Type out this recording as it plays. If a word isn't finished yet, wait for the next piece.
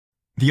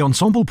The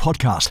Ensombl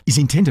podcast is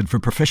intended for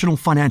professional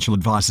financial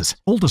advisors.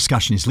 All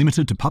discussion is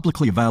limited to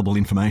publicly available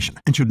information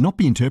and should not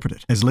be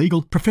interpreted as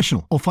legal,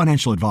 professional, or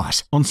financial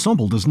advice.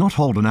 Ensombl does not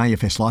hold an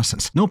AFS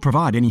license nor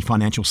provide any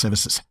financial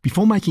services.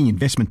 Before making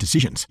investment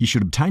decisions, you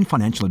should obtain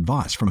financial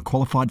advice from a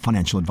qualified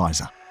financial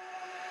advisor.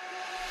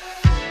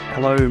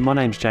 Hello, my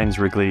name's James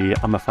Wrigley.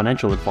 I'm a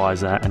financial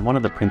advisor and one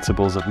of the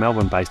principals of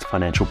Melbourne-based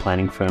financial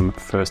planning firm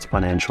First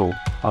Financial.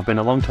 I've been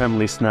a long-term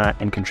listener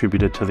and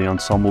contributor to the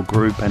Ensombl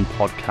group and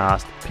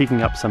podcast,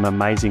 picking up some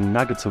amazing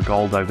nuggets of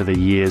gold over the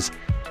years.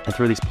 And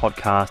through this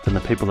podcast and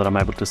the people that I'm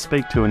able to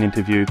speak to and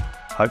interview,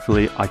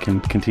 hopefully I can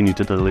continue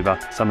to deliver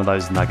some of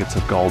those nuggets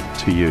of gold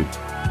to you.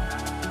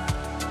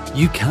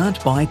 You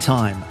can't buy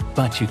time,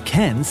 but you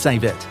can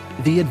save it.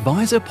 The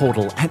Advisor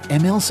Portal at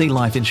MLC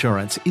Life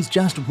Insurance is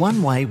just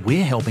one way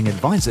we're helping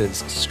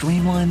advisors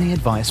streamline the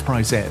advice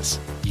process.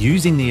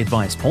 Using the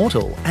Advice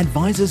Portal,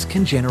 advisors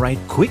can generate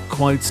quick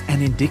quotes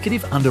and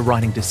indicative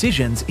underwriting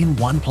decisions in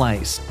one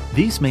place.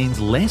 This means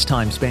less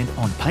time spent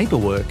on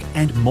paperwork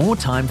and more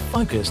time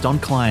focused on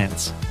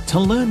clients. To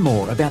learn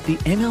more about the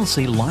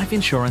MLC Life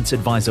Insurance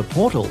Advisor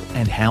Portal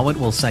and how it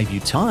will save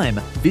you time,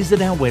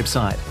 visit our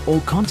website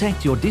or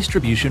contact your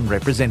distribution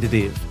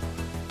representative.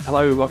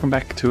 Hello, welcome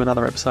back to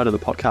another episode of the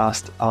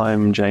podcast.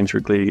 I'm James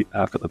Wrigley.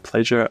 I've got the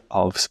pleasure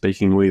of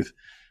speaking with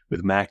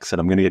Max,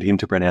 and I'm going to get him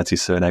to pronounce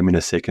his surname in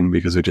a second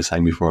because we were just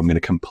saying before I'm going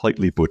to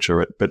completely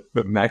butcher it. But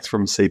Max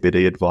from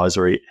CBD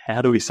Advisory,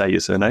 how do we say your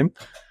surname?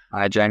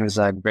 Hi, James.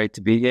 Great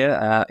to be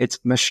here. It's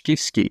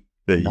Mashkivskyy.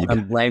 There you go. I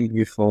blame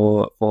you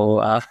for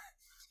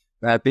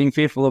being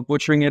fearful of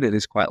butchering it. It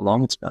is quite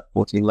long. It's about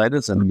 14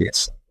 letters, and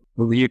yes,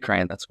 well, the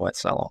Ukraine, that's why it's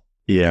so long.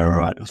 Yeah, all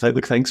right. So,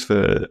 look, thanks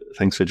for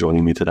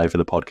joining me today for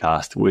the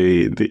podcast.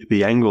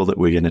 The angle that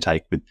we're going to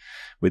take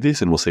with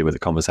this, and we'll see where the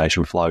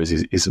conversation flows,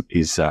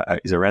 is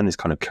around this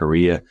kind of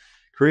career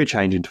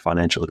change into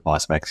financial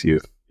advice. Max, you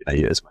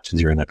as much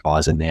as you're an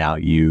advisor now,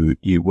 you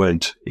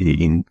weren't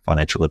in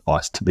financial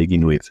advice to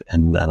begin with,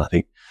 and I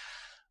think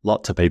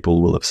lots of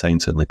people will have seen,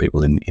 certainly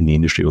people in the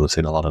industry will have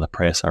seen a lot of the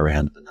press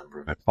around the number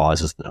of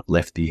advisors that have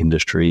left the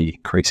industry,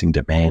 increasing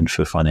demand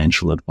for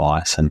financial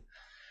advice, and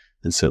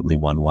certainly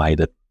one way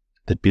that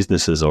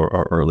businesses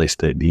or at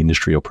least the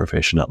industry or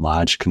profession at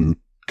large can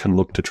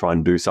look to try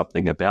and do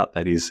something about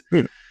that is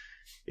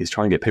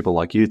try and get people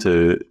like you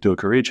to do a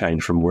career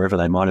change from wherever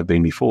they might have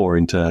been before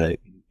into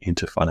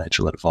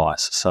financial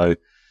advice. So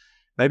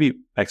maybe,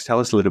 Max, tell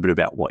us a little bit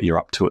about what you're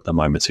up to at the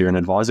moment. So you're an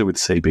advisor with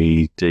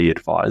CBD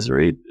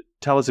Advisory.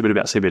 Tell us a bit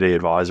about CBD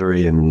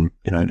Advisory and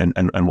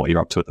what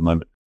you're up to at the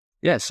moment.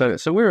 Yeah, so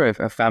we're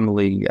a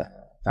family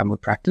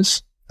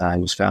practice. It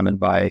was founded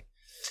by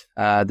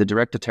the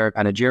director, Terry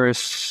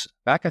Panegyris,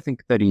 back, I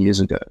think, 30 years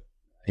ago.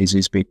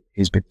 He's been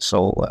the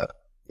sole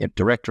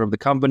director of the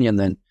company, and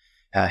then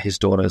his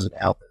daughter is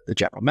now the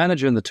general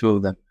manager, and the two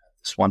of them have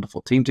this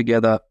wonderful team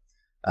together.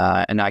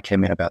 And I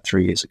came in about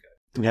 3 years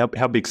ago.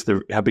 How big's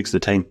the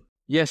team?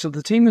 Yeah, so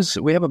the team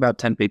we have about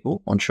 10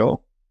 people onshore,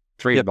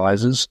 3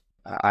 advisors.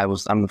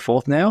 I'm the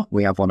fourth now.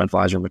 We have 1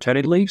 advisor on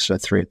maternity leave, so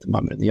 3 at the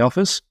moment in the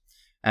office,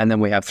 and then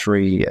we have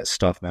 3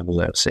 staff members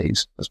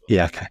overseas as well.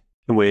 Yeah, okay.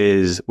 And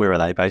where are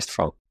they based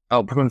from?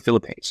 Oh, probably in the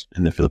Philippines.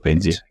 In the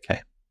Philippines, yeah.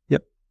 Okay.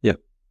 Yep.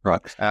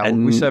 Right.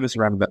 And we service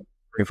around about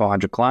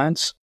 300-400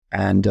 clients,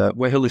 and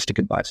we're holistic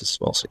advisors as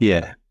well.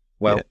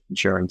 So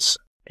insurance.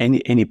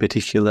 Any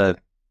particular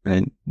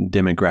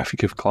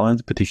demographic of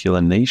clients,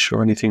 particular niche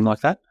or anything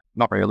like that?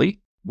 Not really.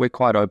 We're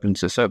quite open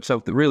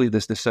to really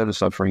this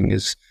service offering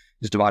is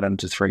divided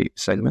into 3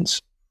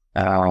 segments.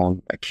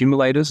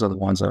 Accumulators are the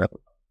ones that I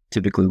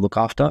typically look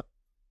after.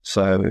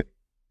 So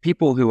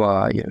people who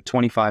are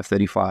 25,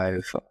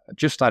 35,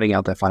 just starting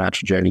out their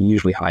financial journey,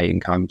 usually high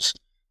incomes,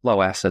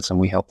 low assets, and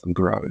we help them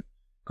grow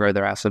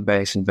their asset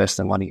base, invest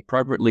their money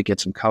appropriately, get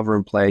some cover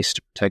in place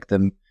to protect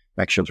them,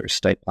 make sure their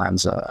estate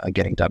plans are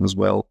getting done as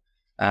well.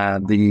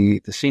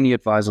 The senior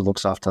advisor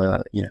looks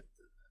after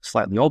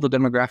slightly older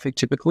demographic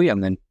typically,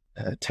 and then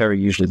Terry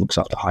usually looks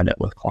after high net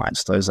worth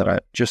clients, those that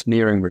are just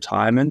nearing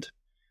retirement,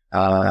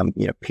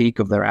 peak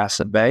of their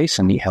asset base,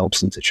 and he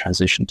helps them to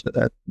transition to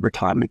that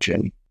retirement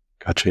journey.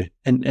 Gotcha.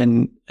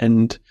 And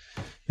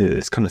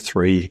it's kind of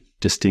 3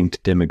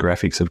 distinct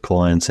demographics of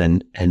clients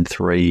and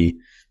 3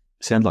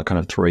 sounds like kind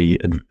of 3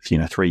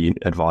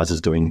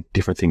 advisors doing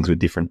different things with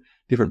different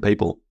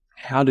people.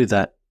 How do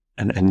that,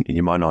 and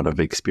you might not have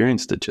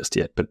experienced it just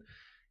yet, but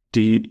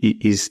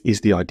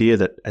is the idea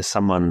that as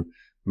someone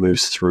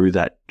moves through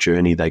that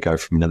journey, they go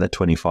from that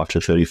 25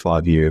 to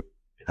 35 year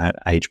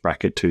age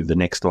bracket to the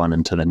next one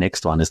and to the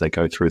next one as they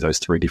go through those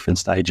 3 different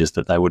stages,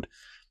 that they would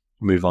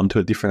move on to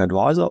a different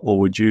advisor? Or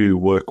would you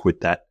work with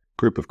that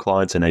group of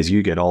clients, and as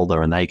you get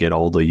older and they get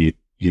older, you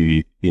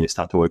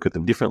start to work with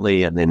them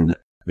differently, and then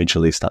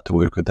eventually start to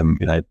work with them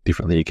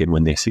differently again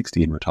when they're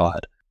 60 and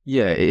retired?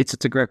 Yeah, it's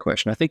a great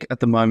question. I think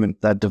at the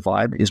moment that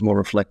divide is more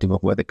reflective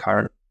of where the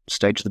current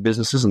stage of the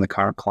business is and the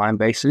current client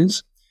base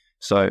is.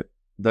 So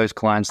those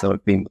clients that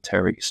have been with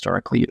Terry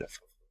historically,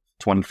 for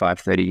 25,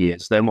 30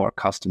 years, they're more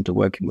accustomed to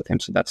working with him.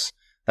 So that's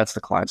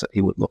the clients that he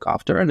would look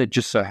after. And it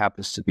just so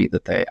happens to be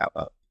that they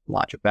are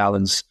larger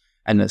balance,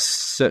 and a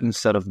certain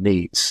set of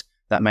needs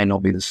that may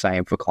not be the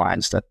same for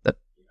clients that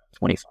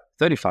 25,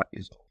 35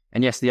 years old.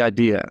 And yes, the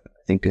idea,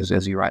 I think,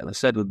 as you rightly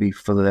said, would be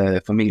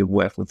for me to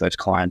work with those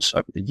clients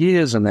over the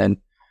years and then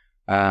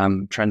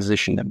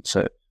transition them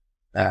to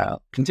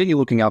continue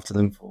looking after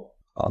them for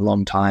a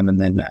long time, and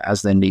then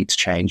as their needs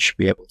change,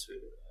 be able to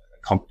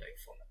accommodate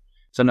for them.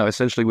 So no,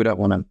 essentially, we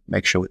want to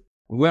make sure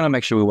we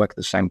work with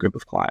the same group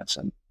of clients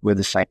and we're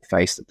the same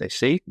face that they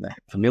see, they're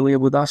familiar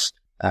with us,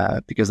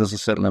 because there's a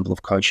certain level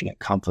of coaching and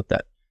comfort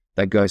that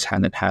goes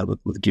hand in hand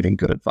with giving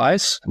good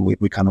advice, and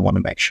we kind of want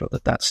to make sure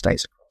that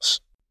stays across.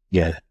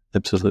 Yeah,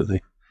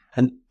 absolutely.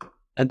 And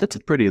that's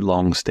a pretty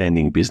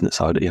long-standing business.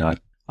 I don't know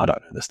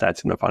the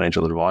stats in the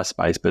financial advice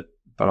space, but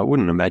I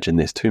wouldn't imagine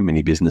there's too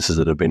many businesses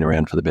that have been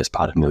around for the best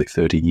part of nearly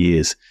 30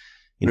 years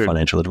in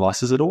financial advice.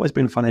 Has it always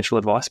been a financial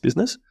advice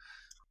business?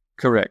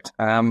 Correct.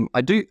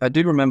 I do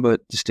remember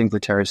distinctly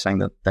Terry saying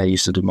that they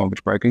used to do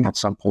mortgage broking at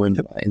some point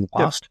in the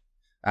past.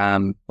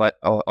 But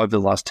over the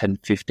last 10,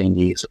 15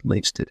 years at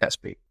least, it has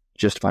been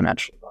just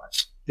financial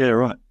advice. Yeah,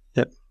 right.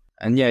 Yep.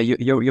 And yeah,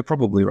 you're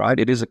probably right.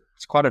 It's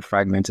quite a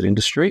fragmented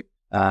industry,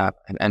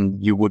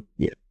 and you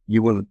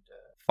wouldn't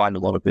find a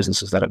lot of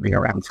businesses that have been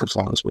around for as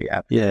long as we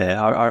have.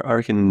 Yeah, I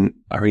reckon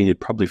you'd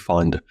probably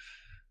find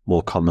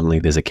more commonly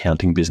there's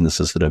accounting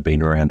businesses that have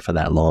been around for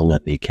that long,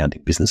 and the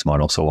accounting business might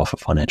also offer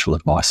financial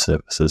advice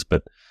services.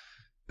 But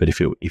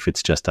if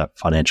it's just a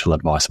financial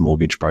advice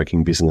mortgage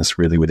broking business,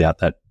 really without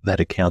that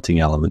accounting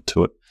element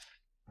to it,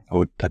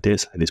 I dare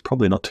say there's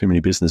probably not too many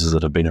businesses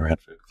that have been around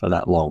for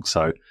that long.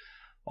 So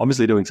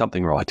obviously doing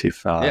something right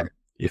if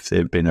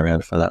they've been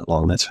around for that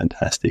long. That's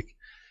fantastic.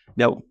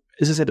 Now,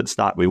 as I said at the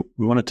start, we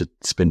wanted to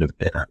spend a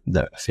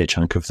fair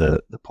chunk of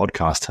the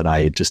podcast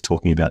today just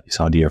talking about this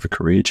idea of a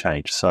career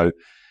change. So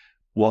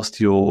whilst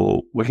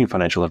you're working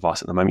financial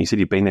advice at the moment, you said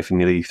you've been there for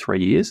nearly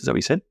 3 years. Is that what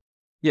you said?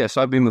 Yes,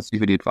 I've been with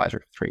CBD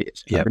Advisory for 3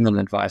 years. Yep. I've been an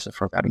advisor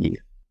for about a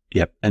year.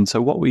 Yep. And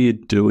so what were you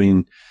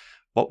doing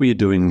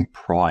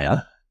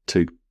prior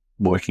to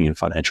working in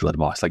financial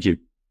advice? Like you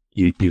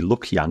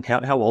look young.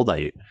 How old are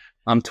you?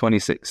 I'm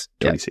 26.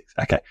 26.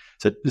 Yep. Okay.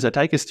 So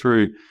take us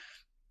through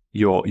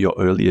your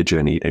earlier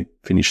journey.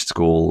 Finished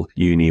school,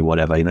 uni,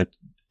 whatever.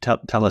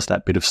 Tell us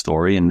that bit of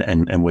story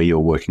and where you're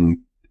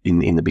working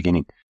in the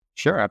beginning.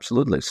 Sure,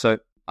 absolutely. So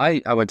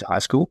I went to high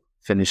school,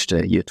 finished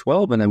year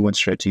 12, and then went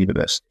straight to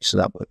university. So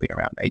that would be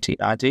around 18,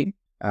 19.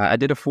 I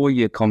did a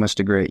 4-year commerce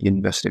degree at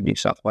University of New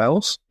South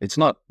Wales. It's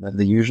not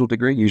the usual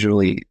degree.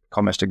 Usually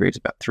commerce degree is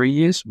about 3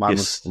 years. Mine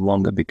was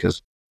longer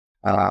because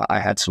I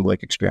had some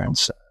work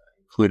experience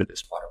included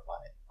as part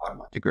of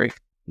my degree.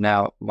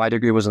 Now, my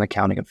degree was in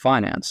accounting and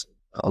finance.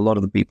 A lot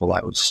of the people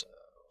I was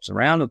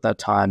around at that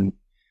time,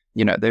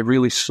 they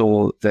really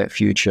saw their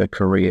future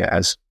career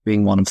as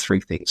being one of 3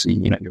 things.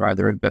 You're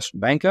either an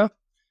investment banker,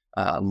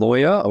 a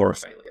lawyer, or a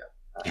failure.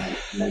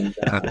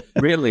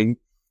 Really,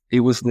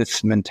 it was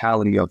this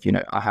mentality of,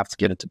 I have to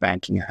get into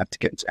banking, I have to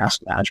get into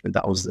asset management.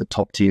 That was the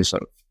top tier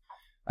sort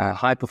of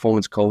high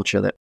performance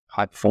culture, that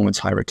high performance,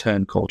 high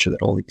return culture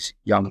that all these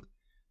young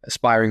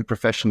aspiring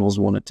professionals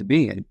wanted to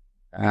be in.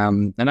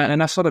 And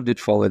I sort of did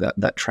follow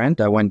that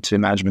trend. I went to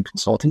management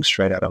consulting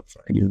straight out of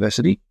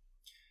university.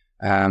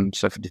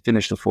 So to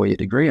finish the 4-year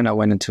degree, and I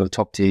went into a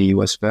top tier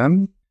US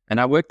firm, and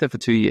I worked there for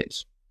 2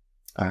 years.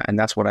 And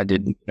that's what I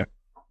did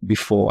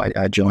before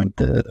I joined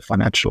the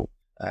financial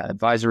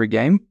advisory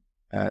game.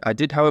 I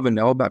did, however,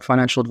 know about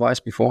financial advice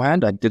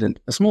beforehand. I did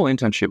a small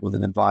internship with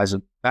an advisor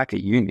back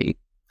at uni.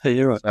 Hey,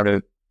 you're right.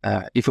 So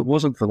if it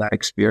wasn't for that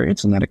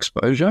experience and that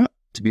exposure,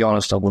 to be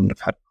honest, I wouldn't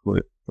have had a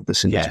clue that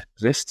this industry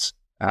exists.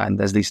 And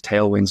there's these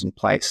tailwinds in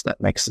place that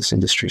makes this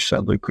industry so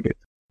lucrative.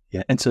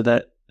 Yeah, and so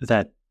that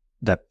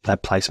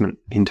placement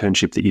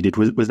internship that you did,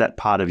 was that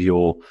part of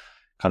your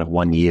kind of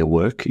 1-year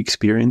work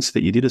experience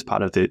that you did as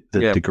part of the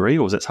degree,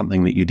 or was that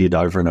something that you did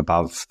over and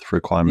above the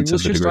requirements of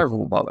the degree? It was just over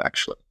and above,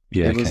 actually.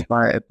 Yeah, it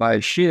was by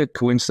sheer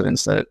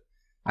coincidence that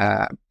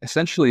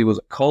essentially it was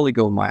a colleague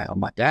of my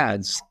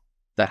dad's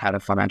that had a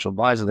financial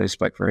advisor that he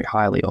spoke very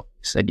highly of.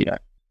 He said,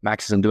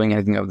 Max isn't doing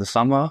anything over the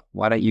summer.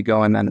 Why don't you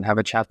go and then have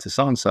a chat to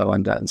so-and-so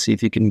and see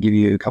if he can give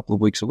you a couple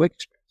of weeks of work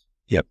experience?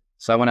 Yep.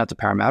 So I went out to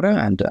Parramatta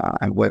and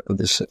I worked with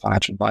this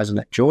financial advisor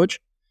named George.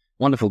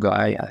 Wonderful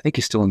guy. I think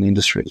he's still in the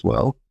industry as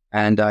well.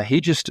 And he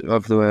just,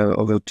 over a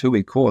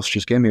 2-week course,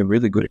 just gave me a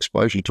really good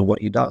exposure to what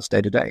he does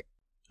day to day.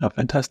 Oh,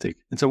 fantastic.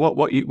 And so what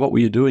were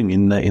you doing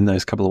in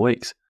those couple of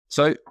weeks?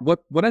 So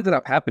what ended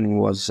up happening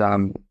was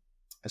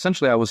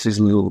essentially I was his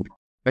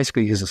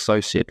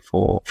associate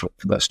for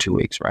those 2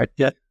 weeks, right?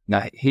 Yeah.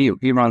 Now, he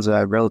runs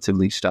a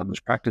relatively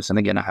established practice. And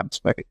again, I haven't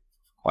spoken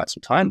for quite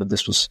some time, but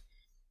this was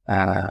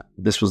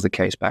the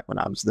case back when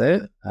I was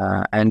there.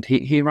 And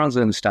he runs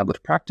an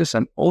established practice,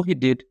 and all he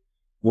did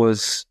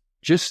was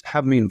just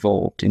have me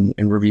involved in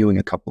reviewing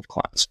a couple of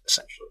clients,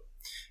 essentially.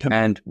 Yep.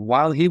 And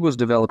while he was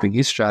developing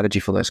his strategy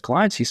for those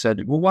clients, he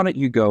said, well, why don't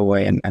you go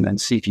away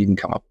and see if you can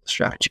come up with a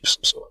strategy of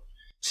some sort.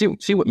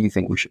 See what you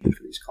think we should do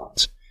for these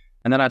clients.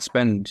 And then I'd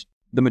spend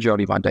the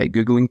majority of my day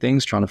Googling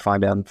things, trying to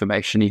find out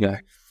information,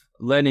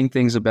 learning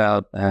things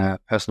about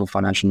personal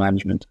financial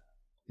management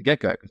at the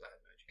get-go, because I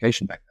had no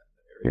education back then in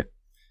that area.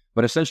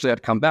 But essentially,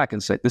 I'd come back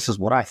and say, this is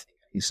what I think.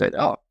 He said,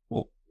 oh,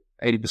 well,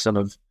 80%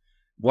 of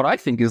what I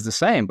think is the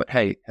same, but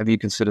hey, have you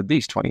considered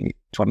these 20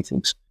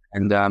 things?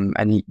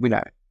 And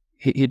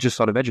he just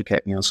sort of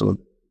educated me on sort of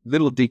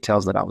little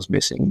details that I was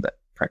missing that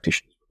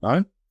practitioners would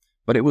know.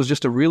 But it was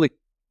just a really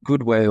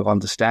good way of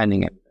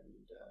understanding it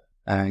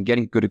and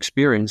getting good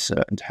experience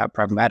and how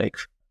pragmatic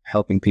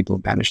helping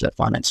people manage their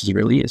finances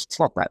really is. It's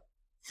not that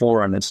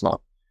foreign. It's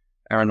not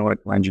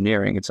aeronautical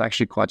engineering. It's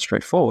actually quite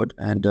straightforward.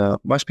 And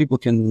most people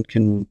can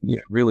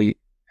really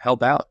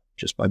help out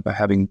just by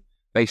having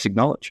basic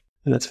knowledge.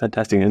 That's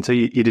fantastic. And so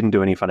you didn't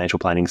do any financial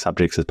planning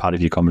subjects as part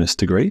of your commerce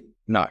degree?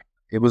 No,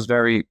 it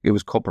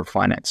was corporate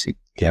finance.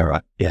 Yeah,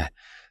 right. Yeah.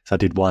 So I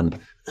did one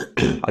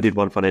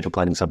financial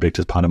planning subject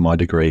as part of my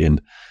degree,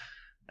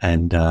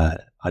 and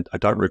I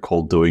don't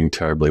recall doing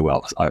terribly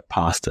well. I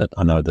passed it.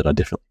 I know that I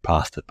definitely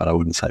passed it, but I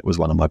wouldn't say it was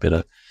one of my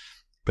better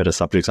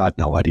subjects. I had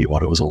no idea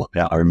what it was all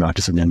about. I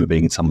just remember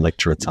being in some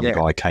lecture and some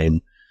guy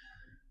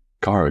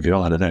or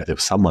girl, I don't know, there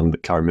was someone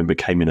that I remember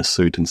came in a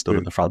suit and stood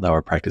at the front. They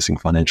were practicing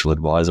financial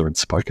advisor and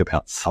spoke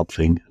about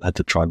something. I had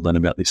to try and learn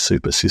about this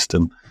super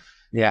system.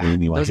 Yeah.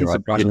 Anyway,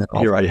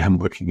 here I am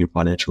working in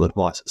financial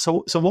advice.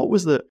 So what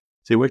was so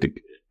you worked a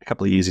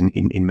couple of years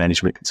in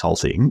management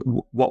consulting.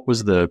 What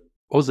was the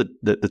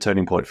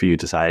turning point for you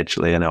to say,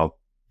 actually,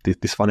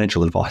 this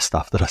financial advice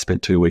stuff that I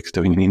spent 2 weeks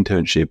doing an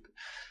internship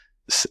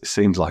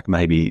seems like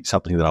maybe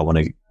something that I want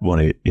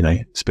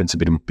to spend a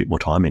bit more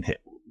time in here.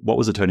 What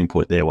was the turning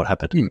point there? What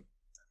happened?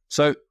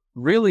 So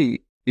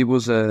really, it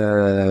was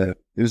a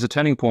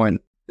turning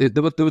point.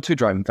 There were two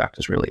driving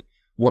factors, really.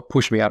 What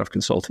pushed me out of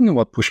consulting and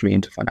what pushed me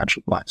into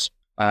financial advice.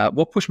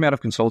 What pushed me out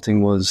of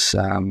consulting was,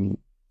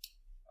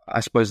 I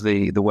suppose,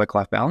 the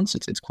work-life balance.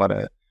 It's quite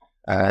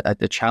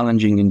a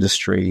challenging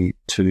industry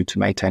to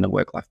maintain a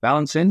work-life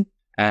balance in,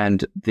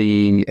 and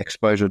the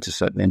exposure to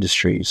certain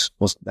industries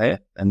wasn't there.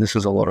 And this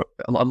was a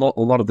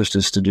lot of this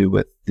is to do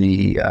with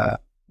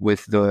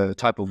the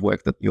type of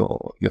work that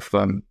your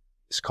firm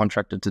is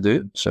contracted to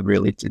do. So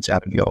really, it's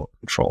out of your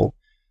control.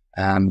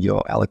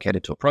 You're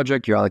allocated to a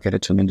project, you're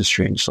allocated to an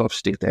industry, and you sort of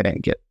stick there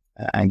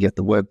and get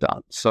the work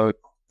done. So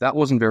that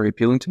wasn't very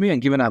appealing to me.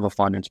 And given I have a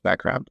finance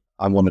background,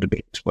 I wanted a bit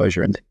of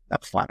exposure in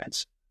that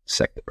finance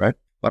sector, right?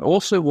 But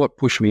also what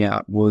pushed me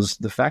out was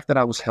the fact that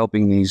I was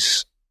helping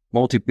these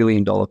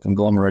multi-billion-dollar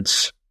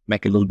conglomerates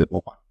make a little bit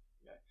more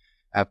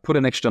money. Put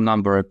an extra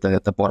number at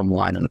the bottom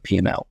line on a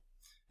P&L.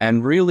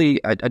 And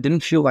really, I didn't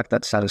feel like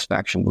that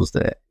satisfaction was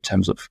there in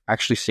terms of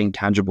actually seeing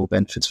tangible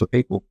benefits for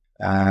people.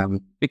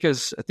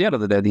 Because at the end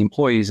of the day, the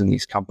employees in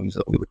these companies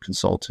that we would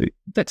consult to,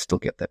 they'd still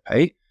get their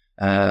pay.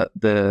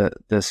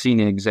 The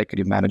senior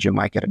executive manager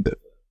might get a bit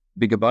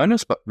bigger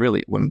bonus, but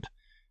really it wouldn't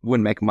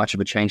make much of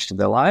a change to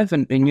their life.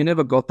 And you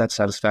never got that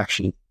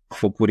satisfaction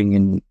for putting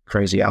in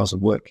crazy hours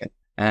of work.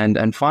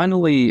 And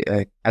finally,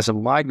 as a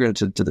migrant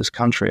to this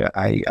country,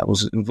 I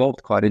was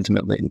involved quite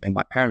intimately in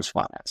my parents'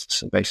 finances.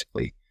 So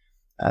basically,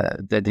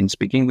 they didn't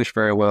speak English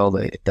very well.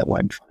 They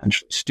weren't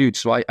financially astute.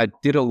 So I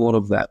did a lot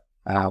of that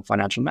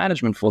financial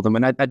management for them.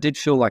 And I did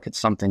feel like it's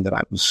something that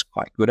I was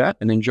quite good at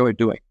and enjoyed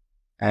doing.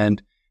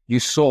 And you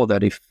saw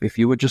that if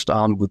you were just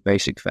armed with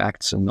basic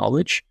facts and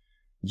knowledge,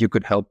 you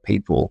could help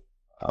people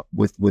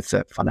with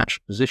their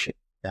financial position.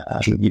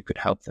 You could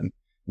help them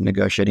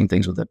negotiating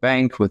things with a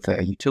bank, with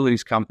a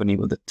utilities company,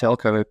 with a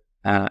telco.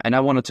 And I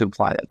wanted to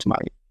apply that to my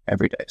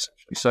everyday,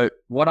 essentially. So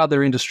what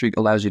other industry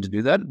allows you to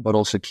do that, but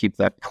also keep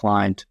that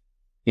client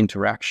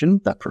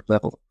interaction, that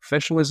level of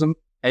professionalism,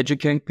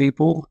 educate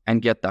people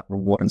and get that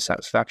reward and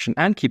satisfaction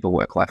and keep a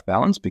work-life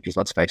balance, because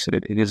let's face it,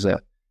 it is a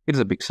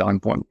big selling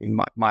point in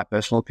my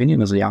personal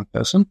opinion as a young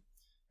person.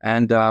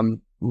 And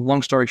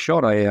long story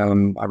short,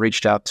 I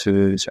reached out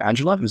to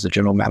Angela, who's the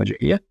general manager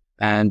here,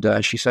 and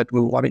she said,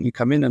 well, why don't you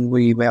come in and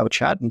we have a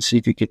chat and see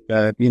if you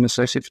could be an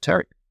associate for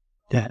Terry.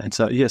 Yeah, and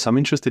so, yes, I'm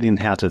interested in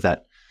how to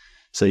that.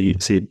 So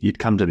you'd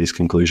come to this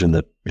conclusion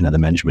that, the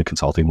management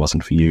consulting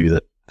wasn't for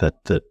you,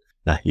 that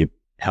you're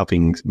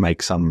helping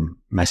make some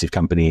massive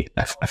company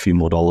a few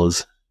more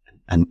dollars,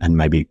 and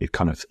maybe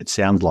it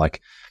sounds like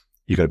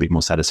you got a bit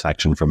more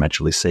satisfaction from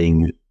actually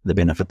seeing the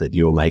benefit that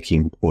you're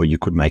making or you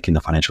could make in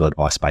the financial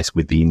advice space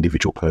with the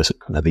individual person.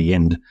 The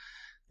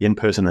end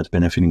person that's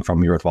benefiting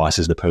from your advice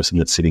is the person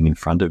that's sitting in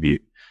front of you.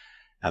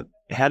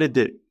 How did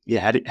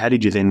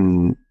you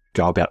then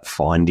go about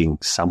finding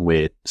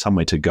somewhere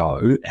to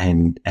go,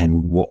 and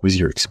what was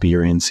your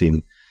experience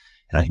in?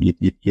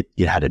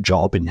 You had a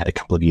job and you had a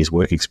couple of years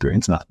work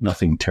experience,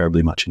 nothing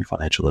terribly much in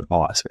financial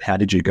advice. But how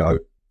did you go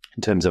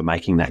in terms of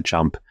making that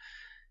jump?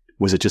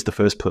 Was it just the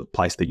first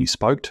place that you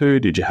spoke to?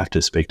 Did you have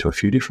to speak to a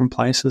few different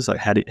places? Like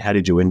how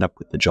did you end up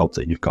with the job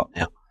that you've got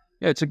now?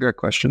 Yeah, it's a great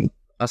question.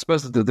 I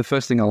suppose the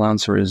first thing I'll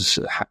answer is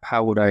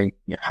how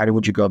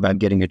would you go about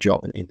getting a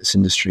job in this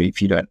industry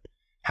if you don't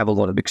have a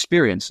lot of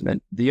experience? And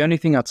then the only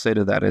thing I'd say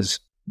to that is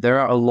there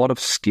are a lot of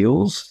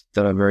skills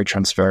that are very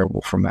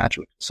transferable from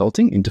management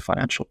consulting into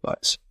financial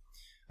advice.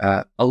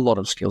 A lot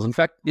of skills. In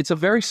fact, it's a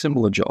very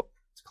similar job.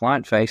 It's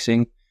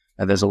client-facing.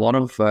 There's a lot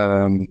of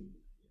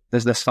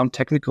there's some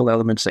technical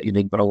elements that you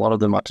need, but a lot of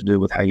them are to do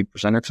with how you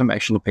present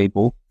information to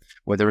people,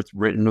 whether it's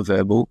written or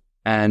verbal.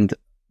 And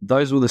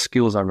those were the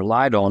skills I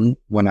relied on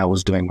when I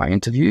was doing my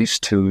interviews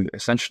to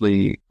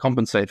essentially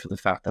compensate for the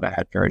fact that I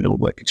had very little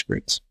work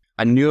experience.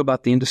 I knew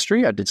about the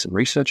industry. I did some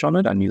research on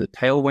it. I knew the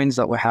tailwinds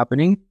that were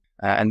happening.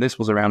 And this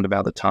was around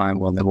about the time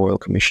when the Royal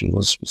Commission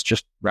was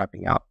just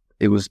wrapping up.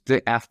 It was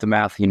the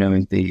aftermath,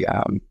 the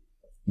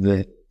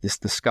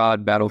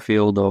scarred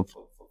battlefield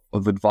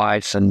of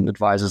advice and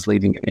advisors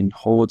leaving in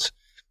hordes.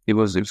 It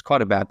was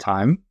quite a bad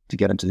time to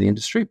get into the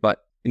industry,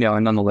 but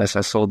and nonetheless,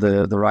 I saw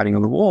the writing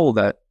on the wall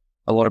that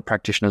a lot of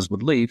practitioners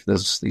would leave.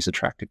 There's these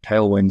attractive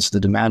tailwinds. The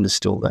demand is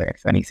still there.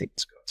 If anything,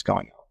 it's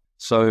going up.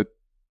 So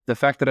the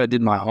fact that I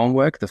did my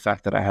homework, the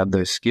fact that I had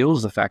those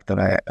skills, the fact that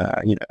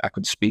I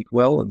could speak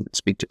well and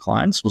speak to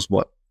clients was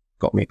what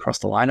got me across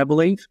the line, I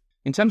believe.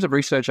 In terms of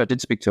research, I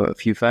did speak to a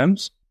few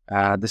firms.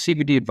 The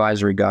CBD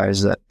Advisory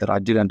guys that I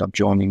did end up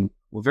joining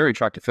were very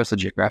attractive. Firstly,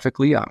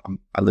 geographically, I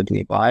lived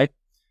nearby.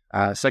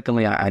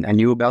 Secondly, I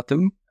knew about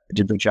them. I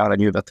did reach out. I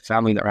knew about the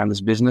family that ran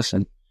this business,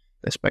 and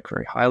they spoke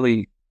very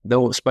highly. They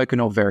were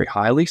spoken of very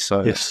highly,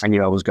 so yes. I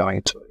knew I was going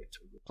into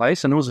a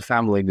place, and it was a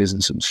family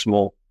business. It was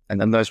small, and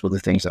then those were the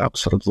things that I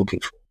was sort of looking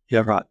for.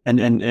 Yeah, right.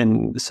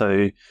 And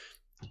so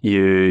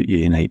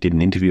you did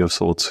an interview of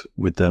sorts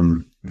with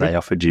them. They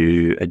offered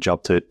you a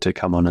job to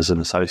come on as an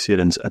associate,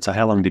 and so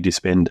how long did you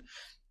spend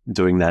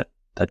doing that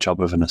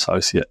job of an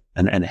associate,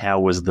 and how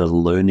was the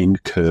learning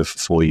curve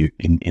for you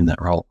in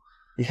that role?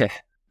 Yeah,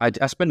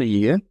 I spent a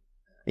year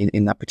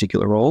in that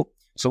particular role.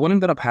 So what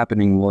ended up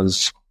happening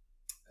was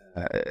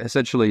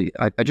essentially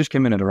I just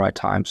came in at the right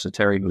time. So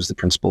Terry was the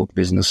principal of the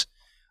business,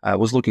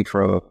 was looking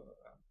for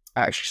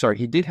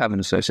he did have an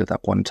associate at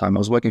that point in time. I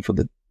was working for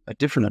a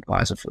different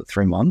advisor for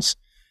 3 months,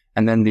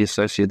 and then the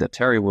associate that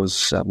Terry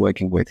was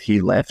working with,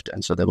 he left,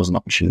 and so there was an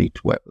opportunity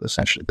to work with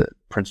essentially the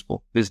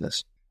principal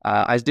business.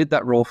 I did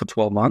that role for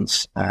 12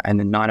 months,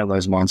 and in 9 of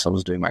those months, I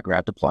was doing my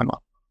grad diploma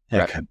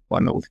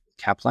with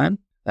Kaplan.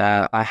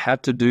 I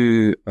had to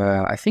do,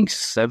 I think,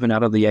 7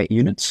 out of the 8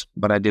 units,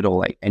 but I did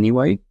all 8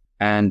 anyway.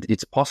 And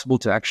it's possible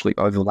to actually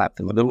overlap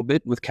them a little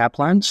bit with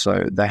Kaplan.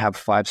 So they have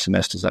 5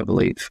 semesters, I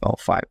believe, or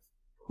 5,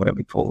 whatever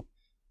we call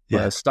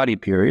it, study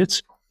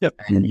periods. Yep.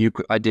 And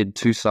I did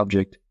 2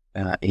 subjects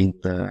in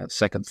the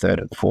 2nd, 3rd,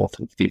 and 4th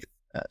and 5th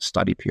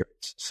study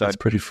periods. So it's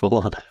pretty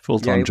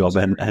full-time job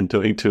and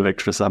doing 2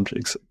 extra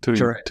subjects, two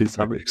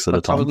subjects at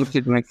a time. I was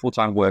doing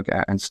full-time work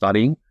and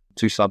studying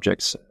 2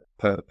 subjects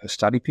per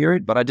study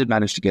period, but I did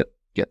manage to get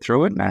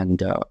through it,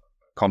 and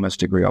commerce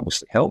degree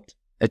obviously helped.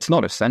 It's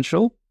not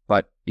essential,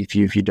 but if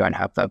you don't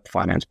have that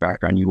finance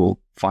background, you will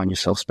find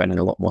yourself spending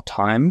a lot more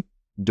time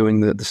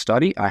doing the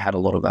study. I had a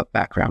lot of that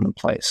background in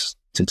place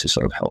to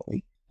sort of help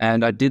me.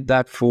 And I did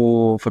that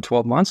for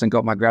 12 months and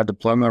got my grad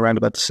diploma around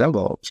about December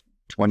of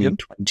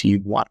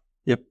 2021.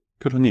 Yep,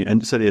 good on you.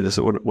 And so this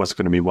was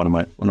going to be one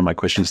of my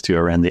questions to you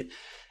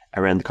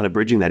around kind of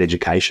bridging that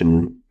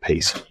education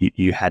piece.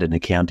 You had an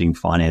accounting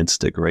finance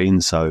degree,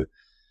 and so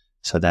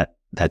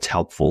that's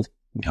helpful.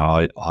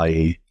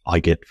 I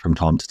get from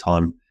time to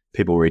time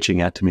people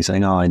reaching out to me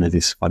saying, I know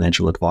this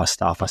financial advice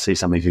stuff. I see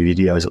some of your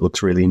videos. It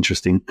looks really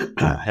interesting.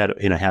 How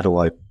do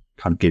I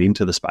kind of get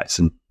into the space?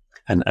 And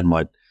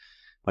my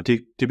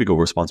typical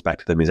response back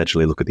to them is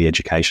actually look at the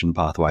education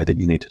pathway that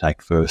you need to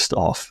take first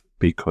off,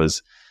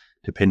 because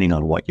depending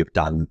on what you've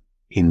done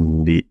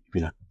in the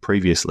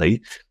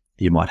previously,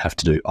 you might have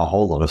to do a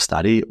whole lot of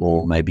study,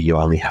 or maybe you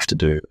only have to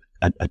do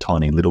a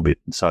tiny little bit.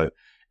 So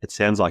it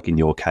sounds like in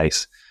your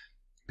case,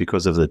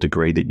 because of the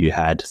degree that you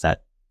had,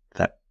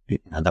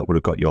 that would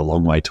have got you a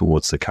long way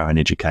towards the current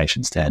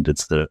education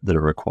standards that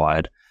are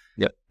required.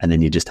 Yep. And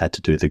then you just had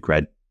to do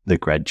the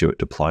graduate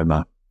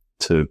diploma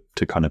to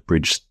kind of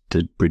bridge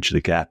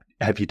the gap.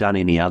 Have you done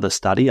any other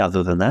study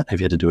other than that? Have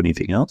you had to do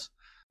anything else?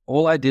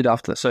 All I did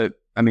after,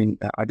 I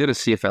did a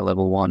CFA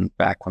level 1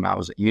 back when I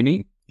was at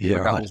uni. Yeah,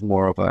 right. That was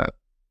more of a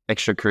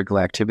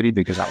extracurricular activity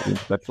because I was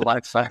for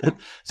life. So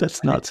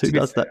that's nuts. Who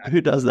does that? Who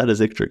does that as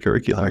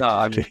extracurricular?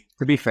 No,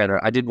 to be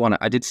fair, I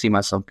did see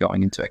myself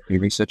going into equity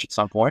research at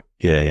some point.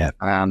 Yeah.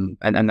 And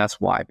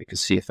that's why, because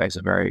CFA is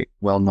a very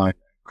well-known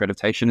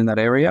accreditation in that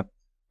area.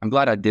 I'm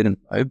glad I didn't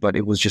know, but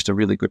it was just a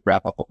really good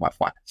wrap up of my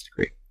finance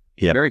degree.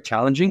 Yeah. Very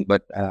challenging,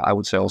 but I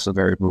would say also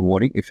very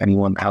rewarding. If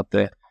anyone out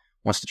there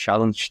wants to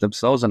challenge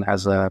themselves and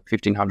has a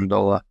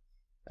 $1,500,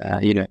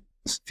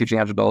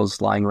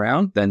 $1,500 lying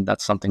around, then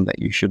that's something that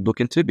you should look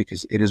into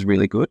because it is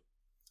really good.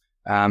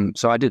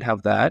 So I did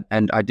have that,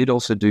 and I did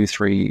also do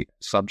 3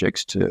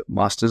 subjects to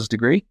master's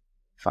degree,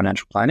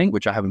 financial planning,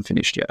 which I haven't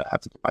finished yet. I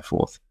have to do my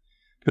 4th.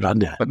 Good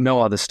idea. But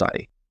no other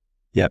study.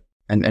 Yep.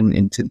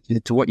 And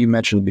to what you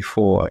mentioned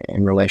before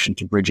in relation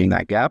to bridging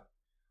that gap,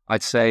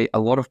 I'd say a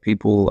lot of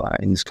people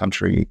in this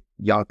country,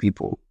 young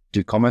people,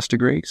 do commerce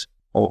degrees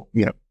or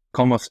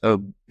commerce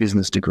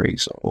business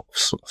degrees or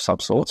some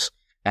sorts.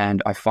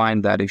 And I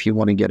find that if you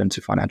want to get into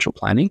financial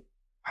planning,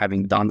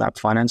 having done that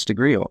finance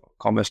degree or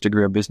commerce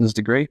degree or business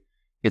degree,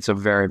 it's a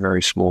very,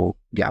 very small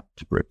gap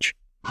to bridge.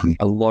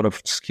 a lot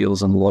of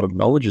skills and a lot of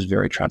knowledge is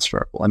very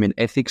transferable. I mean,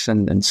 ethics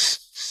and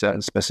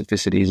certain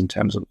specificities in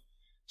terms of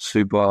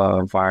super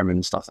environment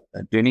and stuff like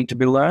that do need to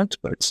be learned,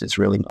 but it's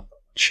really not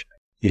much.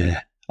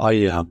 Yeah,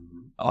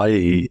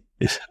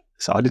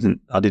 so I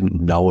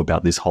didn't know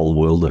about this whole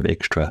world of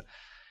extra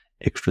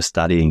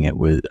studying. It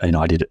was,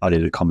 I did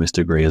a commerce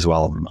degree as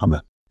well. I'm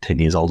 10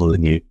 years older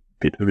than you, a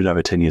bit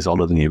over 10 years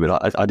older than you,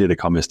 but I did a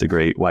commerce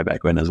degree way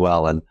back when as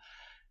well, and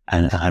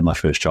I had my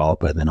first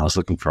job, and then I was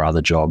looking for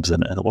other jobs,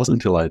 and it wasn't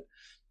until I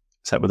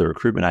sat with a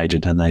recruitment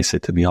agent and they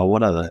said to me, "Oh,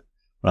 what other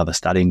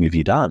studying have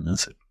you done?" And I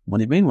said, "What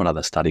do you mean, what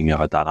other studying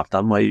have I done? I've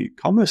done my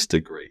commerce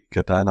degree.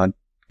 Can't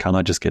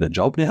I just get a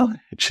job now?"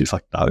 And she's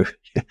like, "No,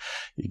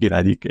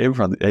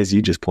 everyone, as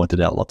you just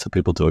pointed out, lots of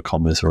people do a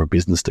commerce or a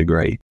business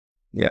degree.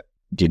 Yeah,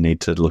 you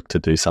need to look to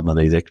do some of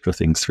these extra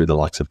things through the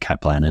likes of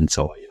Kaplan." And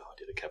so, I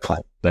did a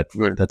Kaplan.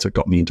 That's what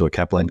got me into a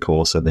Kaplan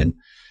course, and then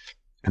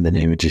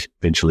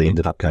eventually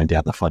ended up going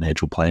down the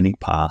financial planning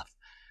path.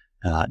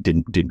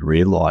 Didn't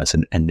realise,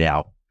 and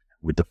now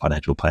with the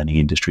financial planning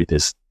industry,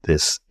 there's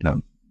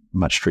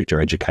much stricter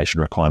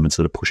education requirements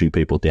that are pushing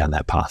people down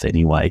that path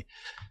anyway.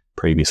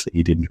 Previously,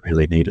 you didn't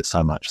really need it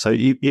so much. So,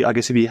 I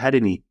guess if you had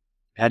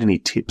any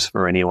tips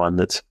for anyone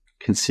that's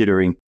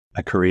considering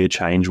a career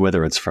change,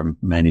 whether it's from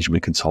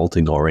management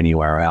consulting or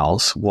anywhere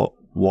else, what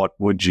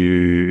would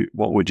you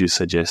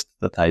suggest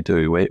that they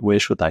do? Where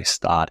should they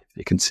start if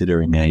they're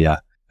considering a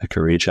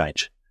career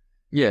change?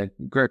 Yeah,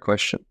 great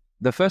question.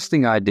 The first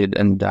thing I did,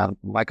 and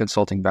my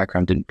consulting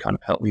background didn't kind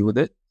of help me with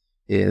it,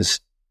 is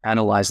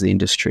analyze the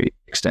industry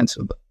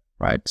extensively,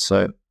 right?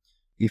 So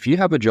if you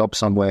have a job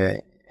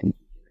somewhere and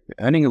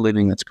you're earning a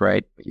living, that's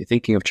great, but you're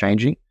thinking of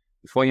changing,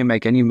 before you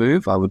make any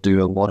move, I would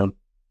do a lot of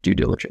due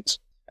diligence.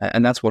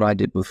 And that's what I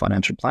did with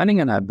financial planning.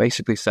 And I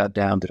basically sat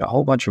down, did a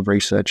whole bunch of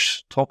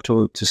research, talked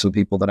to some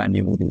people that I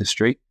knew in the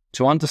industry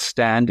to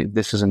understand if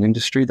this is an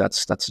industry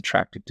that's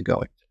attractive to go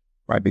into,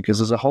 right? Because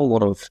there's a whole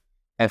lot of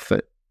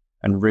effort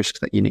and risk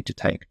that you need to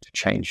take to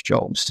change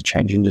jobs, to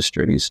change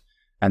industries,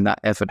 and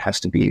that effort has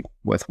to be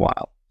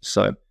worthwhile.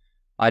 So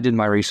I did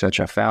my research.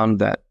 I found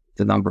that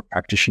the number of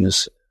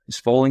practitioners is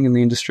falling in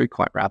the industry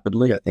quite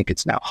rapidly. I think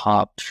it's now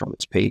halved from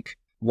its peak,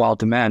 while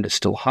demand is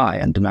still high,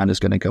 and demand is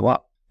going to go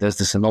up. There's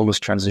this enormous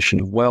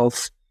transition of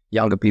wealth.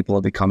 Younger people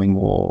are becoming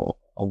more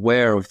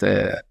aware of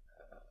their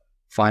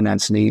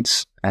finance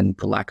needs and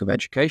the lack of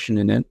education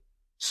in it.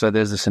 So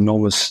there's this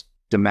enormous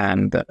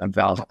demand that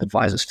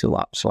advisors fill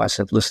up. So I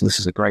said, listen, this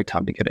is a great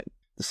time to get in.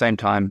 At the same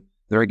time,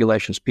 the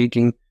regulation's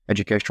peaking.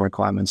 Educational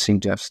requirements seem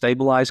to have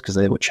stabilized because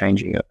they were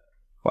changing it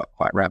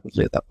quite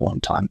rapidly at that point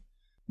in time.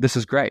 This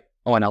is great.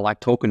 Oh, and I like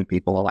talking to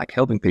people. I like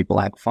helping people.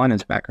 I have a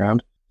finance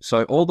background.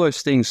 So all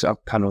those things are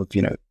kind of,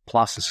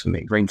 pluses for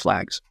me, green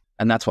flags.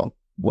 And that's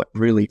what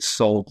really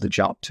sold the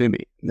job to me.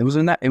 And it was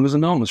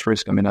enormous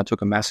risk. I mean, I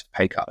took a massive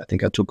pay cut. I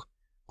think I took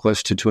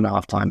close to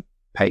 2.5 times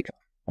pay cut,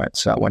 right?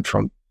 So I went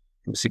from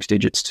 6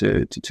 digits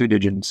to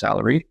 2-digit in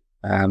salary.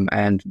 And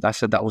I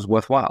said that was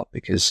worthwhile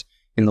because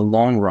in the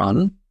long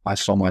run, I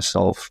saw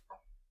myself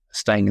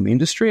staying in the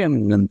industry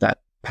and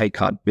that pay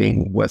cut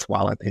being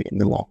worthwhile in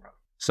the long run.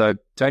 So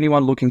to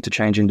anyone looking to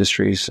change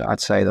industries, I'd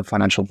say the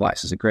financial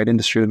advice is a great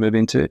industry to move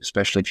into,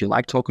 especially if you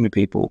like talking to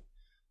people,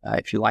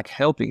 if you like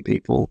helping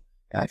people,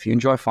 if you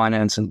enjoy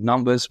finance and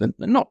numbers, but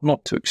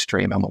not too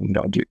extreme. I'm not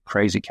going to do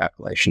crazy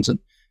calculations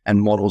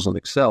and models of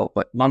Excel,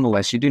 but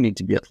nonetheless, you do need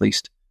to be at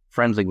least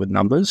friendly with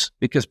numbers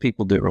because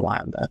people do rely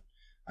on that.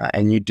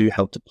 And you do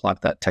help to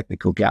plug that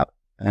technical gap.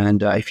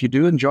 And if you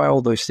do enjoy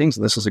all those things,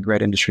 this is a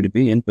great industry to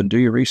be in, but do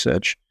your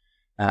research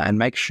and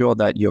make sure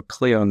that you're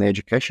clear on the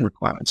education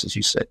requirements, as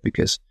you said,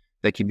 because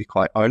they can be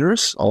quite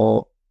onerous,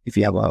 or if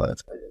you have a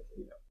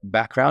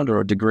background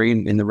or a degree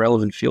in the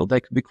relevant field, they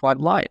could be quite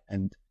light.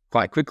 And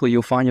quite quickly,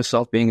 you'll find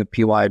yourself being a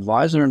PY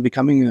advisor and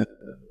becoming an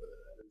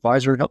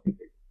advisor and helping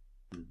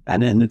people.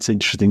 And it's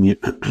interesting, you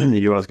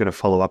I was going to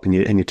follow up, and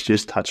you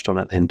just touched on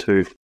it then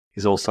too,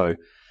 is also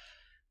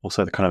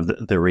the kind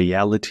of the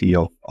reality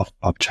of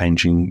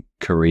changing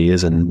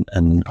careers. And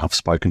I've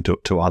spoken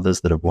to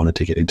others that have wanted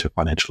to get into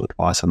financial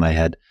advice, and they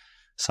had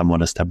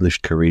somewhat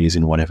established careers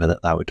in whatever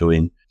that they were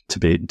doing.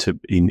 At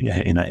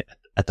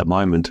the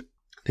moment,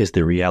 there's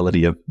the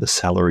reality of the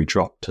salary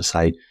drop to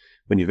say,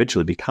 when you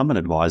eventually become an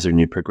advisor and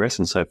you progress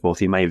and so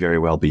forth, you may very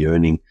well be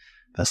earning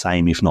the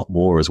same, if not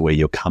more, as where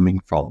you're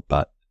coming from.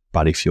 But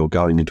if you're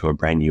going into a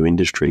brand new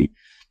industry,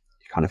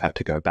 you kind of have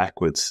to go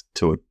backwards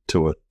to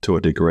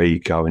a degree,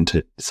 go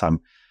into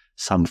some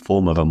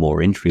form of a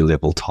more entry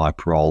level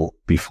type role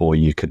before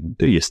you can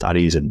do your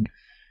studies and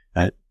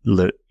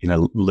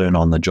learn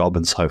on the job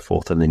and so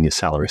forth, and then your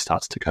salary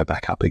starts to go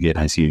back up again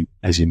as you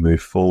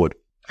move forward.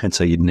 And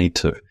so you need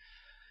to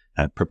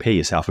prepare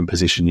yourself and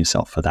position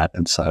yourself for that.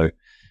 And so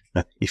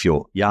if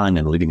you're young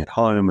and living at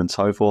home and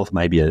so forth,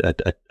 maybe a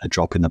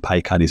drop in the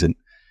pay cut isn't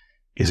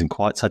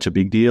quite such a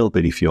big deal.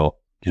 But if you're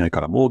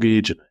got a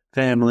mortgage and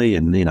family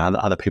and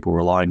other people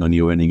relying on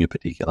you earning a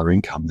particular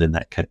income, then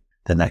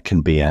that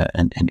can be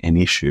an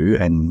issue,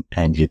 and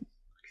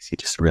you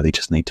just really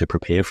just need to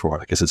prepare for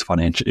it. I guess it's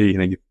financial.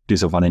 You do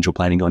some financial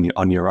planning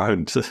on your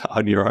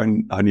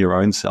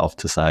own self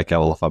to say, okay,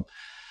 well, if I'm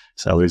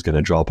salary's going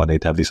to drop, I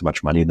need to have this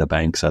much money in the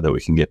bank so that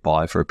we can get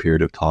by for a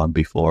period of time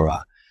before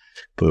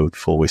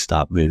we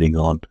start moving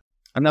on.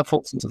 And that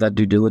falls into that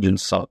due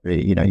diligence. So,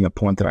 your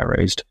point that I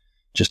raised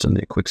just on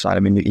the quick side. I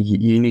mean,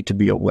 you need to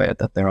be aware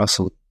that there are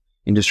some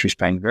industries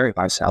paying very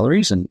high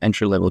salaries, and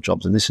entry-level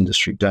jobs in this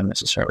industry don't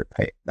necessarily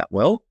pay that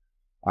well.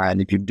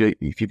 And if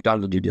you've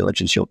done the due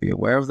diligence, you'll be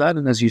aware of that.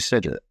 And as you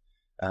said,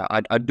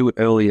 I'd do it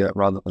earlier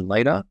rather than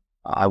later.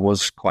 I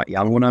was quite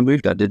young when I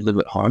moved. I did live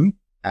at home,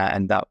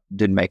 and that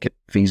did make it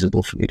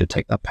feasible for me to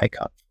take that pay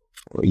cut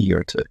for a year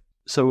or two.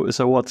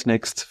 So what's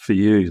next for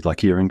you?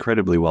 Like, you're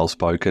incredibly well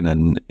spoken,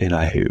 and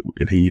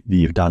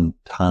you've done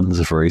tons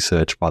of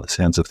research by the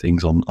sounds of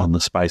things on the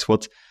space.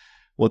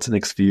 What's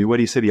next for you? Where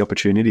do you see the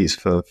opportunities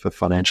for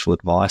financial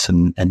advice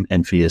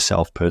and for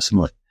yourself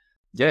personally?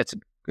 Yeah, it's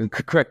a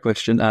correct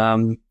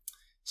question.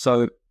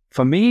 So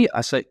for me,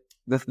 I say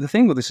the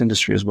thing with this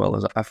industry as well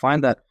is I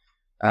find that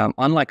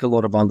unlike a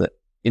lot of other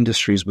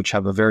industries which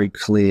have a very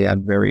clear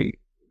and very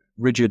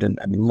rigid and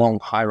long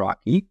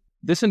hierarchy,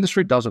 this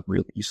industry doesn't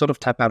really. You sort of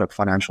tap out a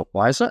financial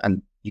advisor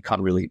and you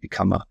can't really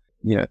become a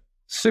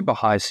super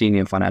high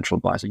senior financial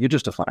advisor. You're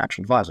just a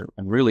financial advisor,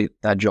 and really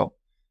that job,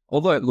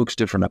 although it looks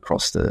different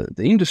across the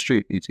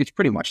industry, it's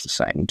pretty much the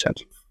same in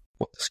terms of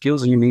what the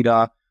skills you need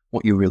are,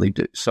 what you really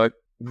do. So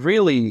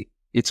really,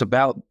 it's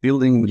about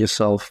building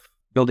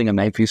a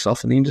name for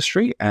yourself in the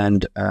industry,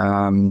 and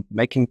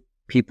making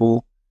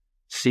people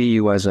see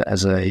you as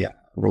a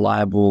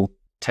reliable,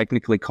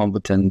 technically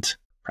competent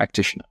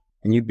practitioner.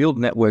 And you build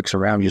networks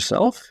around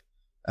yourself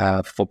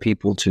for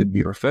people to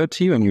be referred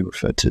to you, and you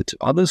refer to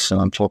others. So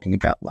I'm talking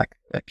about like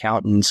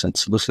accountants and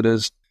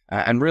solicitors,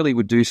 and really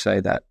we do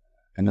say that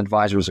an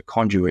advisor is a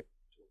conduit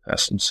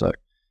person. So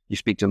you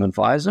speak to an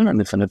advisor,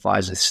 and if an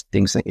advisor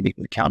thinks they need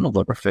an accountant,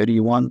 they'll refer to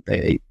you one.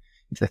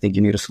 If they think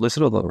you need a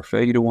solicitor, they'll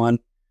refer you to one.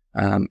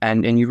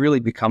 And you really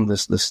become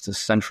this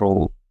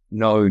central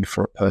node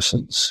for a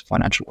person's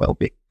financial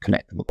well-being,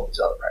 connected with all these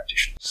other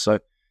practitioners. So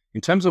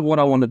in terms of what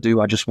I want to do,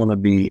 I just want to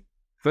be,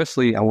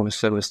 firstly, I want to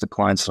service the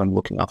clients that I'm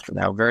looking after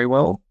now very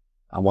well.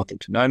 I want them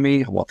to know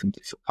me. I want them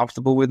to feel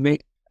comfortable with me,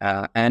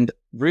 and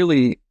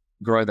really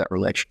grow that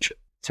relationship.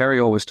 Terry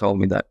always told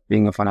me that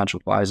being a financial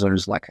advisor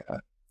is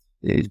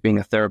is being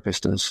a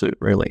therapist in a suit,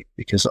 really,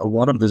 because a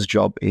lot of this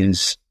job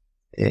is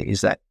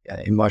that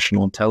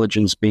emotional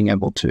intelligence, being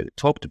able to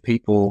talk to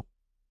people,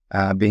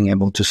 being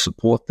able to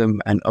support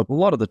them. And a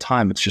lot of the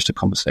time, it's just a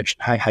conversation.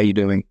 Hey, how you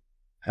doing?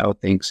 How are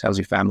things? How's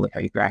your family? How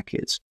are your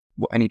grandkids?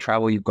 Any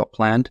travel you've got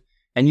planned?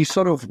 And you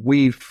sort of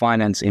weave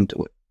finance into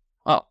it.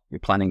 Oh, you're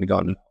planning to go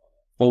on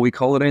 4-week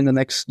holiday in the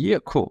next year?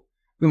 Cool.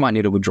 We might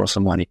need to withdraw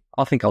some money.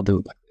 I think I'll do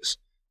it like this.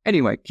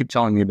 Anyway, keep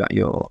telling me about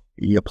your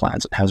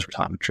plans and how's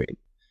retirement treating.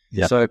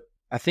 Yeah. So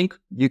I think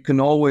you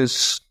can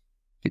always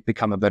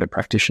become a better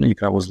practitioner. You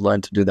can always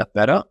learn to do that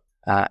better.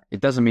 It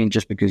doesn't mean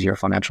just because you're a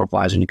financial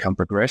advisor and you can't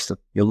progress that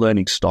your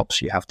learning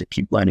stops. You have to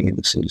keep learning in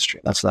this industry.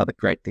 That's the other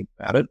great thing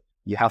about it.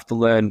 You have to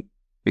learn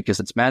because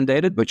it's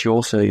mandated, but you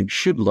also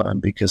should learn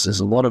because there's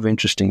a lot of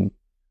interesting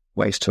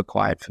ways to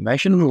acquire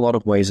information and a lot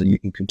of ways that you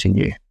can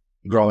continue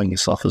growing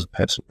yourself as a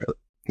person, really.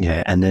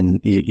 Yeah, and then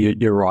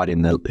you're right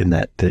in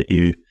that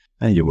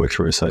you work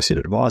through associate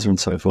advisor and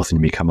so forth, and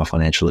you become a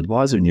financial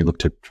advisor, and you look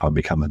to try and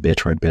become a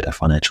better and better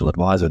financial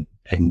advisor,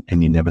 and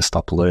you never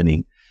stop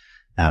learning.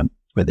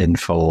 But then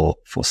for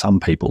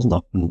some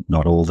people,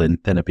 not all, then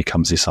it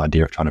becomes this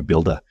idea of trying to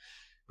build a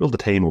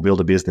team or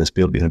build a business,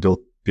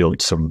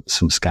 build some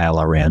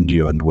scale around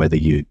you, and whether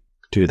you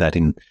do that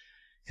in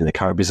the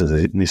current business,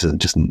 and this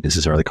isn't just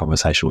necessarily a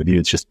conversation with you,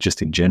 it's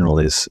just in general,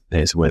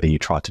 there's whether you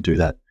try to do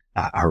that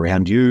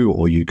around you,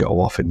 or you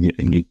go off and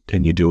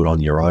you do it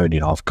on your own.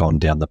 I've gone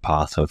down the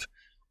path of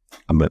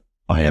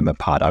I am a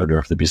part owner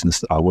of the business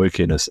that I work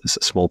in, a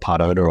small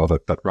part owner of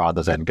it, but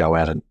rather than go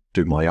out and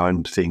do my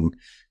own thing,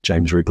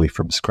 James Wrigley,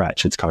 from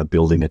scratch, it's kind of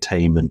building a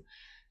team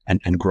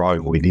and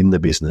growing within the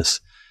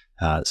business,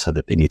 so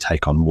that then you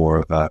take on more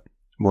of a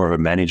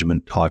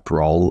management type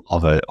role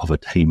of a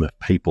team of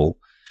people,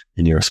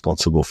 and you're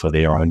responsible for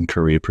their own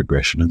career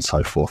progression and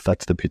so forth.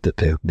 That's the bit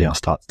that now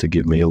starts to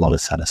give me a lot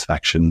of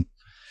satisfaction.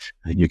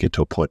 You get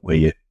to a point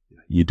where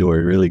you do a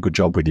really good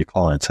job with your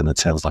clients, and it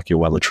sounds like you're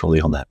well and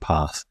truly on that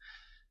path.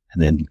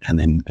 And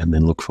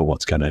then look for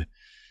what's going to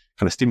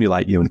kind of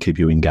stimulate you and keep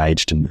you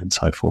engaged and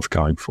so forth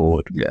going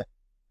forward. Yeah,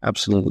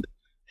 absolutely.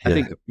 Yeah. I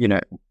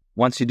think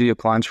once you do your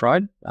clients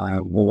right,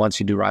 once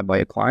you do right by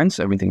your clients,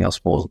 everything else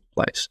falls into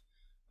place.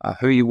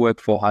 Who you work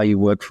for, how you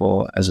work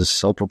for, as a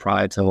sole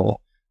proprietor or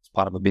as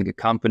part of a bigger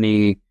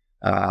company,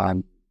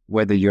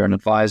 whether you're an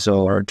advisor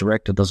or a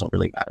director, doesn't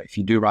really matter. If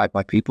you do right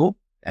by people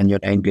and your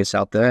name gets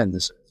out there and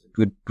there's a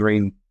good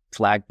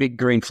big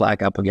green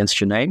flag up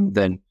against your name,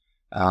 then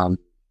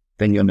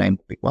your name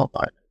will be well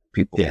known.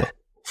 People will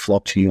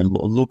flock to you and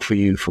look for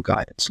you for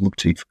guidance, look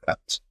to you for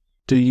guidance.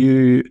 Do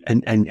you,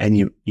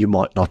 and you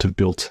might not have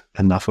built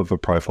enough of a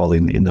profile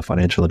in the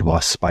financial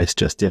advice space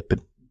just yet,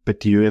 but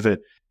do you ever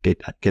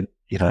get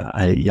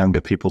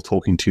younger people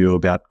talking to you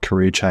about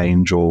career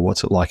change or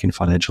what's it like in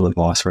financial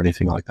advice or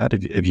anything like that?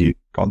 Have you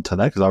gone to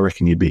that? Because I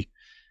reckon you'd be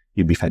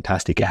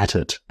fantastic at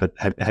it. But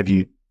have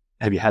you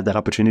had that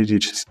opportunity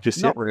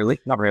just not really?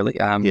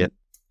 Yeah.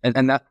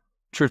 And that,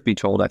 truth be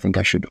told, I think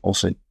I should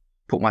also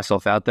put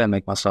myself out there,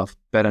 make myself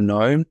better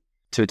known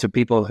to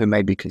people who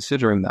may be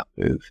considering that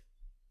move,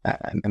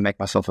 and make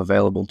myself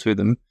available to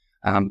them.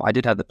 I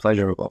did have the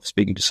pleasure of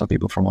speaking to some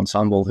people from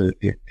Ensombl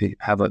who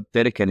have a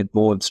dedicated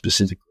board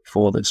specifically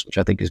for this, which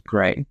I think is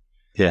great.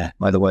 Yeah.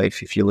 By the way,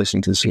 if you're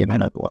listening to this, you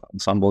know what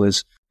Ensombl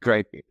is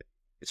great.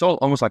 It's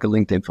almost like a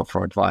LinkedIn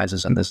for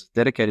advisors, and there's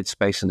dedicated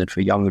space in it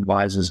for young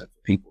advisors and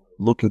people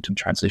looking to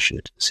transition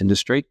into this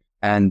industry.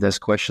 And there's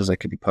questions that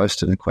could be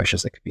posted and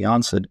questions that could be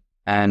answered.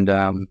 And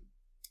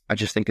I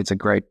just think it's a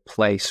great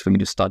place for you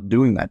to start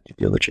doing that due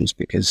diligence,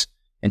 because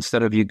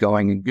instead of you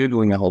going and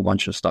Googling a whole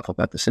bunch of stuff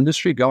about this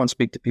industry, go and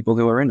speak to people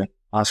who are in it,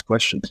 ask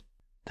questions.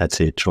 That's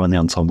it. Join the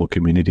Ensombl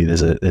community.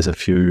 There's a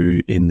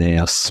few in there.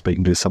 I was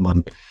speaking to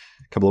someone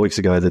a couple of weeks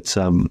ago that's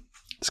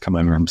come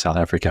over from South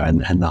Africa,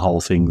 and the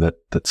whole thing that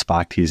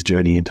sparked his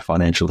journey into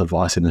financial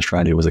advice in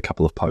Australia was a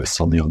couple of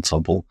posts on the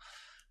Ensombl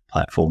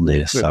platform there.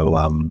 Good.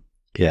 So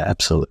yeah,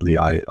 absolutely.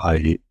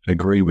 I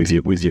agree with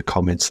your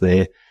comments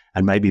there.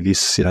 And maybe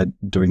this,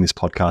 doing this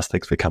podcast,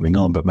 thanks for coming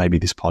on, but maybe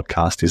this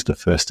podcast is the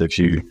first of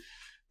you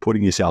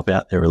putting yourself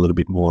out there a little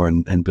bit more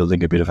and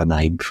building a bit of a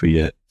name for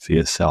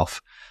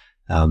yourself.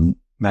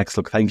 Max,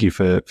 look, thank you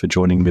for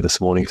joining me this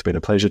morning. It's been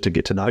a pleasure to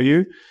get to know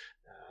you.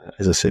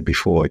 As I said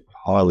before,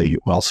 highly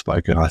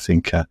well-spoken. I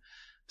think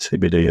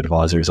CBD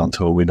Advisory is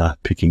onto a winner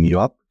picking you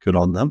up. Good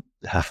on them.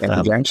 Thank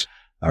you, James.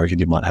 I reckon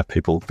you might have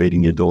people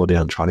beating your door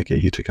down trying to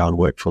get you to go and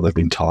work for them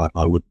in time.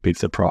 I would be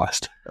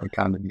surprised.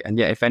 And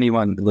yeah, if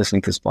anyone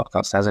listening to this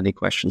podcast has any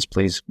questions,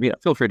 please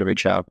feel free to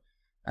reach out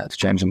to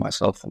James and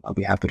myself, and I'll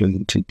be happy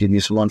to give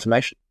you some more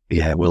information.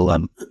 Yeah, we'll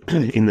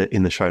in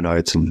the show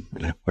notes and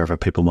wherever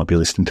people might be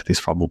listening to this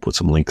from, we'll put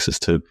some links as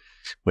to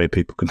where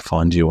people can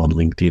find you on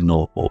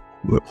LinkedIn or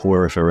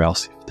wherever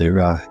else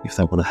if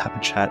they want to have a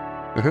chat.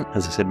 Mm-hmm.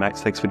 As I said,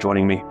 Max, thanks for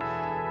joining me.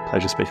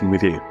 Pleasure speaking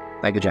with you.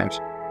 Thank you,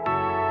 James.